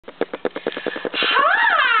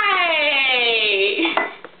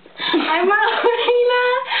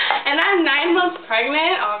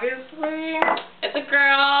pregnant, obviously. It's a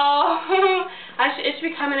girl. It should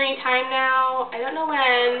be coming any time now. I don't know when.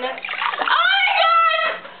 Oh my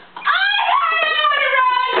god! Oh my god!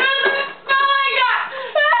 Oh my god!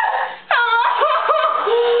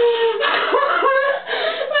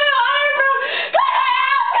 My arm broke.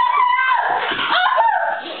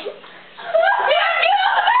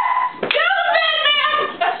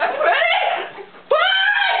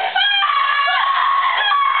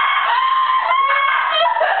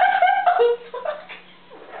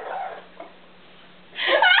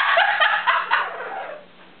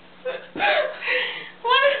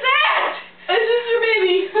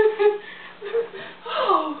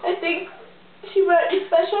 I think she might be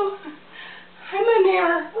special. I'm gonna name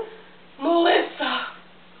her Melissa.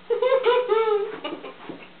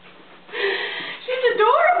 She's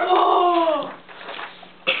adorable.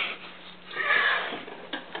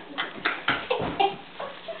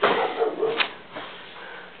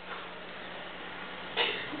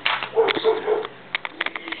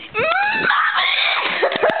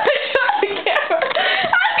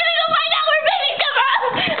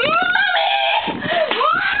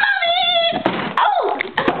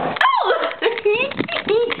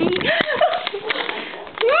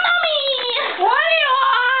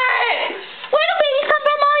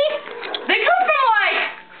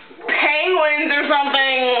 Or something,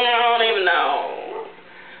 I don't even know.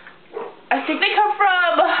 I think they come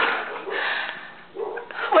from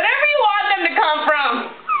whatever you want them to come from.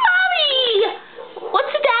 Mommy!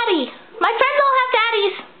 What's a daddy? My friends all have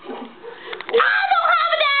daddies. I don't have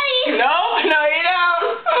a daddy! No, you don't.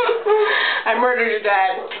 I murdered your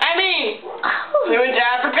dad. I mean, we went to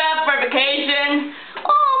Africa for vacation,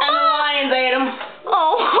 and the lions ate him.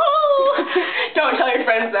 Oh. Don't tell your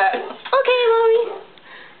friends that. Okay, Mommy.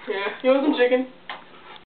 Yeah, you want some chicken?